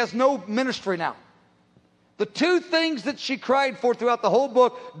 and she has no ministry now. The two things that she cried for throughout the whole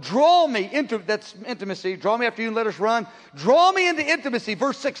book, draw me into, that's intimacy. Draw me after you and let us run. Draw me into intimacy.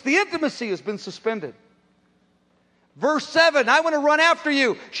 Verse 6, the intimacy has been suspended. Verse 7, I want to run after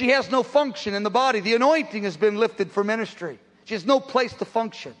you. She has no function in the body. The anointing has been lifted for ministry. She has no place to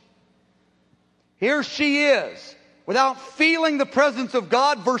function. Here she is, without feeling the presence of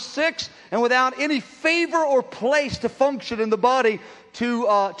God, verse 6, and without any favor or place to function in the body, to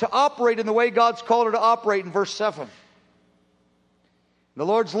operate in the way God's called her to operate in verse 7. The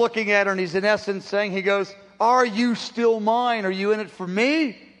Lord's looking at her, and He's in essence saying, He goes, are you still mine? Are you in it for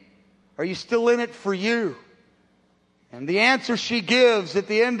me? Are you still in it for you? And the answer she gives at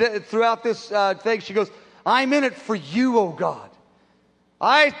the end, throughout this thing, she goes, I'm in it for you, O God.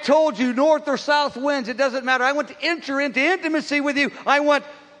 I told you, north or south winds, it doesn't matter. I want to enter into intimacy with you. I want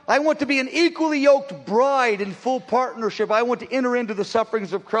to be an equally yoked bride in full partnership. I want to enter into the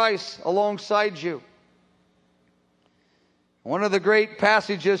sufferings of Christ alongside you. One of the great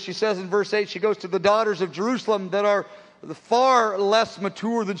passages, she says in verse 8, she goes to the daughters of Jerusalem that are far less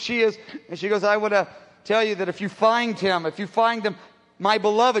mature than she is. And she goes, I want to tell you that if you find him, my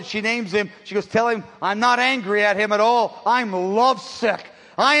beloved, she names him, she goes, tell him I'm not angry at him at all. I'm lovesick.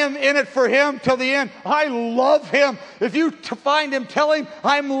 I am in it for him till the end. I love him. If you find him, tell him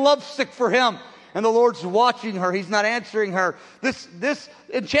I'm lovesick for him. and the Lord's watching her. He's not answering her.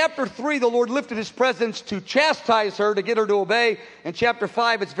 In chapter 3, the Lord lifted his presence to chastise her, to get her to obey. In chapter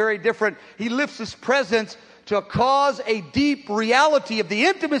 5, it's very different. He lifts his presence to cause a deep reality of the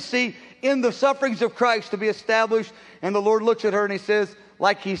intimacy in the sufferings of Christ to be established. And the Lord looks at her and he says,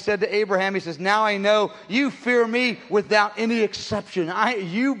 like he said to Abraham, he says, now I know you fear me without any exception.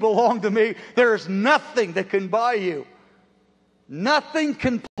 You belong to me. There is nothing that can buy you. Nothing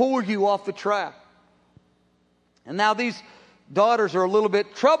can pull you off the track. And now these daughters are a little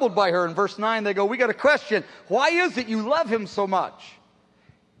bit troubled by her. In verse 9, they go, we got a question. Why is it you love him so much?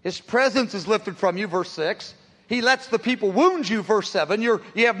 His presence is lifted from you, verse 6. He lets the people wound you, verse 7. You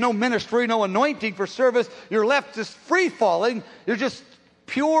have no ministry, no anointing for service. You're left just free-falling. You're just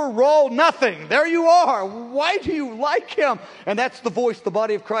pure, raw, nothing. There you are. Why do you like him? And that's the voice the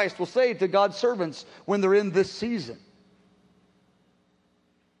body of Christ will say to God's servants when they're in this season.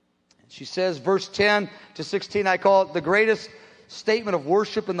 She says, verse 10 to 16, I call it the greatest statement of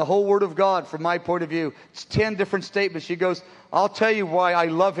worship in the whole Word of God from my point of view. It's 10 different statements. She goes, I'll tell you why I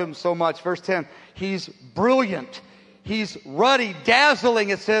love him so much. Verse 10, he's brilliant. He's ruddy, dazzling,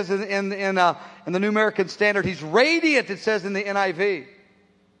 it says in the New American Standard. He's radiant, it says in the NIV.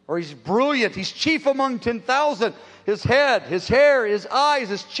 Or he's brilliant. He's chief among 10,000. His head, his hair, his eyes,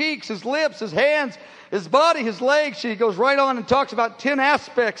 his cheeks, his lips, his hands, his body, his legs. She goes right on and talks about 10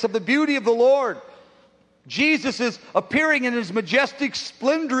 aspects of the beauty of the Lord. Jesus is appearing in his majestic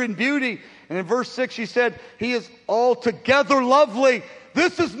splendor and beauty. And in verse 6 she said, he is altogether lovely.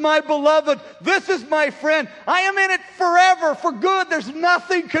 This is my beloved. This is my friend. I am in it forever for good. There's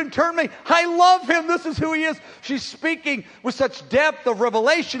nothing can turn me. I love him. This is who he is. She's speaking with such depth of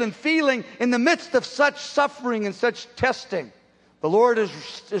revelation and feeling in the midst of such suffering and such testing. The Lord is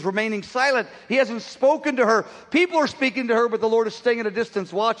remaining silent. He hasn't spoken to her. People are speaking to her, but the Lord is staying at a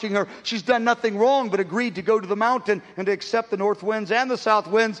distance watching her. She's done nothing wrong but agreed to go to the mountain and to accept the north winds and the south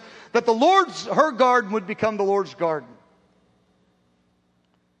winds, that her garden would become the Lord's garden.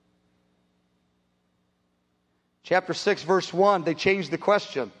 Chapter 6, verse 1, they change the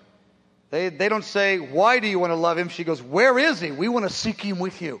question. They don't say, why do you want to love him? She goes, where is he? We want to seek him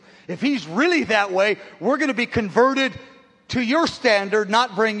with you. If he's really that way, we're going to be converted to your standard,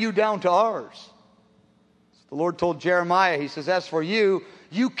 not bring you down to ours. The Lord told Jeremiah, he says, as for you,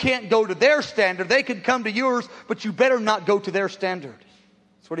 you can't go to their standard. They can come to yours, but you better not go to their standard.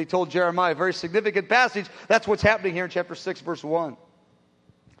 That's what he told Jeremiah. A very significant passage. That's what's happening here in chapter 6, verse 1.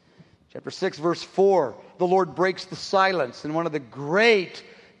 Chapter 6, verse 4, the Lord breaks the silence. In one of the great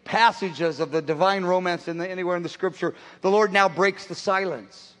passages of the divine romance anywhere in the Scripture, the Lord now breaks the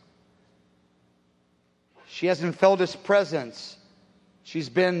silence. She hasn't felt his presence. She's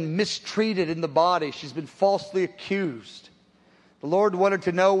been mistreated in the body. She's been falsely accused. The Lord wanted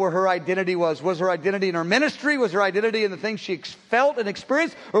to know where her identity was. Was her identity in her ministry? Was her identity in the things she felt and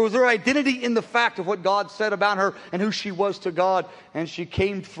experienced? Or was her identity in the fact of what God said about her and who she was to God? And she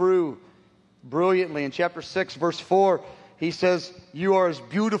came through brilliantly. In chapter 6, verse 4, he says, you are as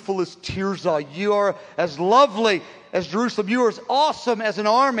beautiful as Tirzah. You are as lovely as Jerusalem. You are as awesome as an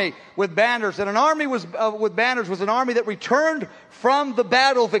army with banners. And an army with banners was an army that returned from the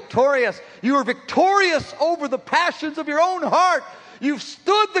battle victorious. You are victorious over the passions of your own heart. You've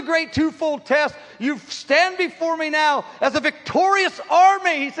stood the great twofold test. You stand before me now as a victorious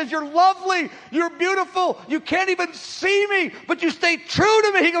army. He says, you're lovely. You're beautiful. You can't even see me, but you stay true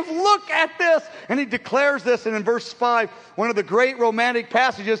to me. He goes, look at this. And he declares this. And in verse 5, one of the great romantic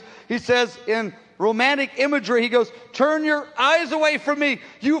passages, he says in romantic imagery, he goes, turn your eyes away from me.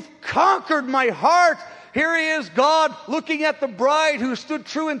 You've conquered my heart. Here he is, God, looking at the bride who stood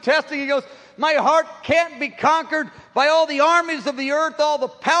true in testing. He goes, my heart can't be conquered by all the armies of the earth, all the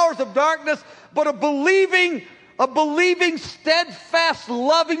powers of darkness, but a believing, steadfast,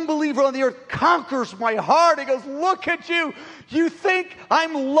 loving believer on the earth conquers my heart. He goes, look at you. You think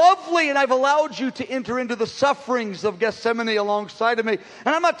I'm lovely, and I've allowed you to enter into the sufferings of Gethsemane alongside of me.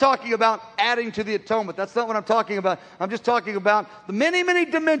 And I'm not talking about adding to the atonement. That's not what I'm talking about. I'm just talking about the many, many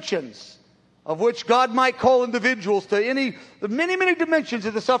dimensions of which God might call individuals to the many, many dimensions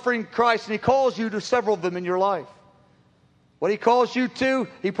of the suffering of Christ, and he calls you to several of them in your life. What he calls you to,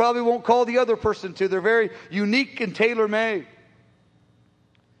 he probably won't call the other person to. They're very unique and tailor-made.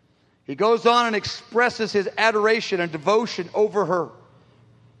 He goes on and expresses his adoration and devotion over her.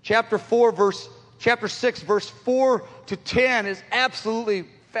 Chapter 6, verse 4 to 10 is absolutely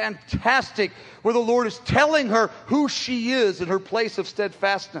fantastic, where the Lord is telling her who she is in her place of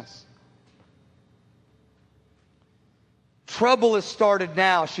steadfastness. Trouble has started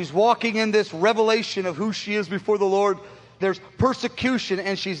now. She's walking in this revelation of who she is before the Lord. There's persecution,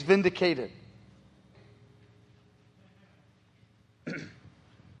 and she's vindicated.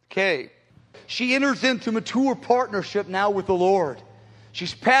 Okay. She enters into mature partnership now with the Lord.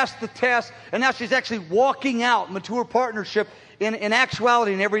 She's passed the test, and now she's actually walking out mature partnership in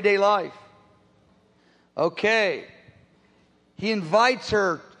actuality in everyday life. Okay. He invites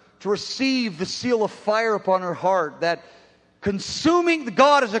her to receive the seal of fire upon her heart. That consuming,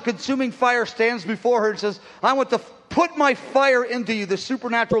 God as a consuming fire stands before her and says, I want to put my fire into you, the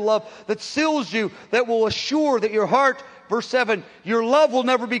supernatural love that seals you, that will assure that your heart, verse 7, your love will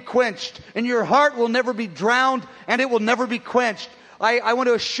never be quenched, and your heart will never be drowned, and it will never be quenched. I want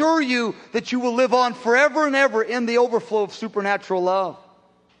to assure you that you will live on forever and ever in the overflow of supernatural love.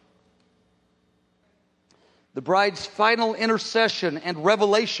 The bride's final intercession and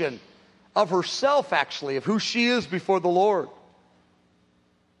revelation of herself, actually, of who she is before the Lord.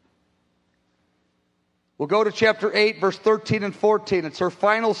 We'll go to chapter 8, verse 13 and 14. It's her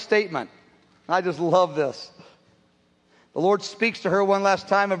final statement. I just love this. The Lord speaks to her one last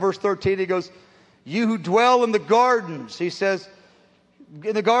time in verse 13. He goes, you who dwell in the gardens, he says,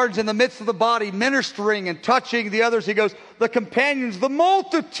 in the gardens in the midst of the body, ministering and touching the others. He goes, the companions, the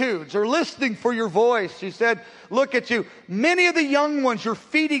multitudes are listening for your voice. He said, look at you. Many of the young ones, you're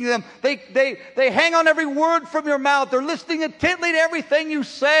feeding them. They hang on every word from your mouth. They're listening intently to everything you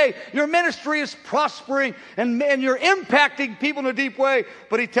say. Your ministry is prospering and you're impacting people in a deep way.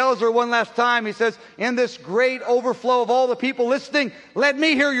 But he tells her one last time, he says, in this great overflow of all the people listening, let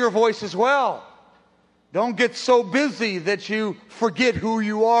me hear your voice as well. Don't get so busy that you forget who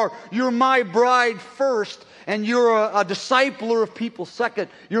you are. You're my bride first, and you're a discipler of people second.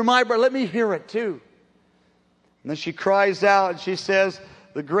 You're my bride. Let me hear it too. And then she cries out and she says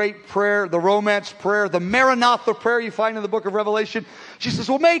the great prayer, the romance prayer, the Maranatha prayer you find in the book of Revelation. She says,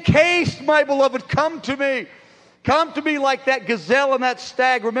 well, make haste, my beloved, come to me. Come to me like that gazelle and that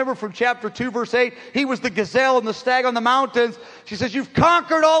stag. Remember from chapter 2, verse 8, he was the gazelle and the stag on the mountains. She says, you've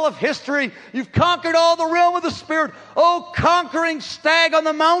conquered all of history. You've conquered all the realm of the Spirit. Oh, conquering stag on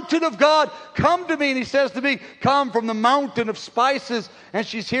the mountain of God, come to me. And he says to me, come from the mountain of spices. And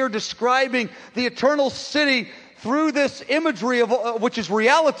she's here describing the eternal city through this imagery of which is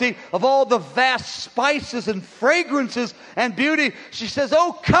reality of all the vast spices and fragrances and beauty. She says,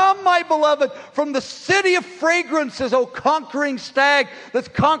 oh, come, my beloved, from the city of fragrances, oh, conquering stag that's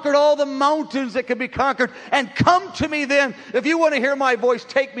conquered all the mountains that can be conquered. And come to me then. If you want to hear my voice,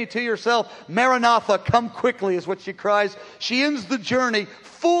 take me to yourself. Maranatha, come quickly is what she cries. She ends the journey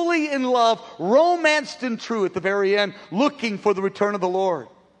fully in love, romanced and true at the very end, looking for the return of the Lord.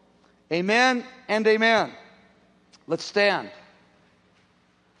 Amen and amen. Let's stand.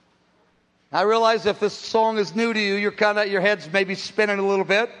 I realize if this song is new to you, your head's maybe spinning a little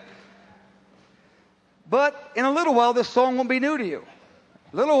bit. But in a little while, this song won't be new to you.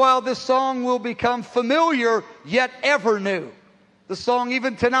 A little while, this song will become familiar, yet ever new. The song,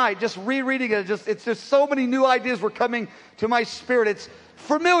 even tonight, just rereading it, it's just so many new ideas were coming to my spirit. It's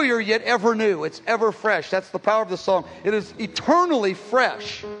familiar, yet ever new. It's ever fresh. That's the power of the song. It is eternally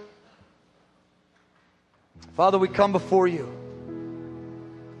fresh. Father, we come before you.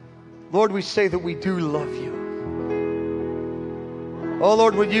 Lord, we say that we do love you. Oh,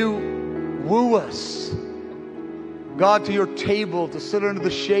 Lord, would you woo us, God, to your table, to sit under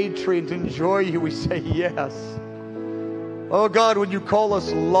the shade tree and to enjoy you? We say yes. Oh, God, when you call us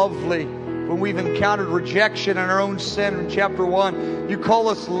lovely, when we've encountered rejection and our own sin in chapter 1, you call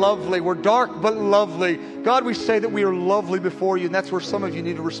us lovely. We're dark but lovely. God, we say that we are lovely before you, and that's where some of you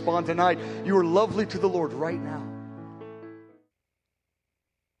need to respond tonight. You are lovely to the Lord right now.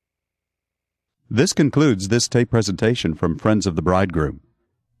 This concludes this tape presentation from Friends of the Bridegroom.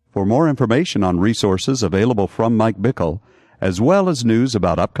 For more information on resources available from Mike Bickle, as well as news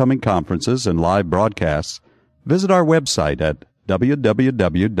about upcoming conferences and live broadcasts, visit our website at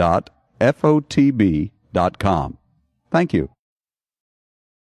www.fotb.com. Thank you.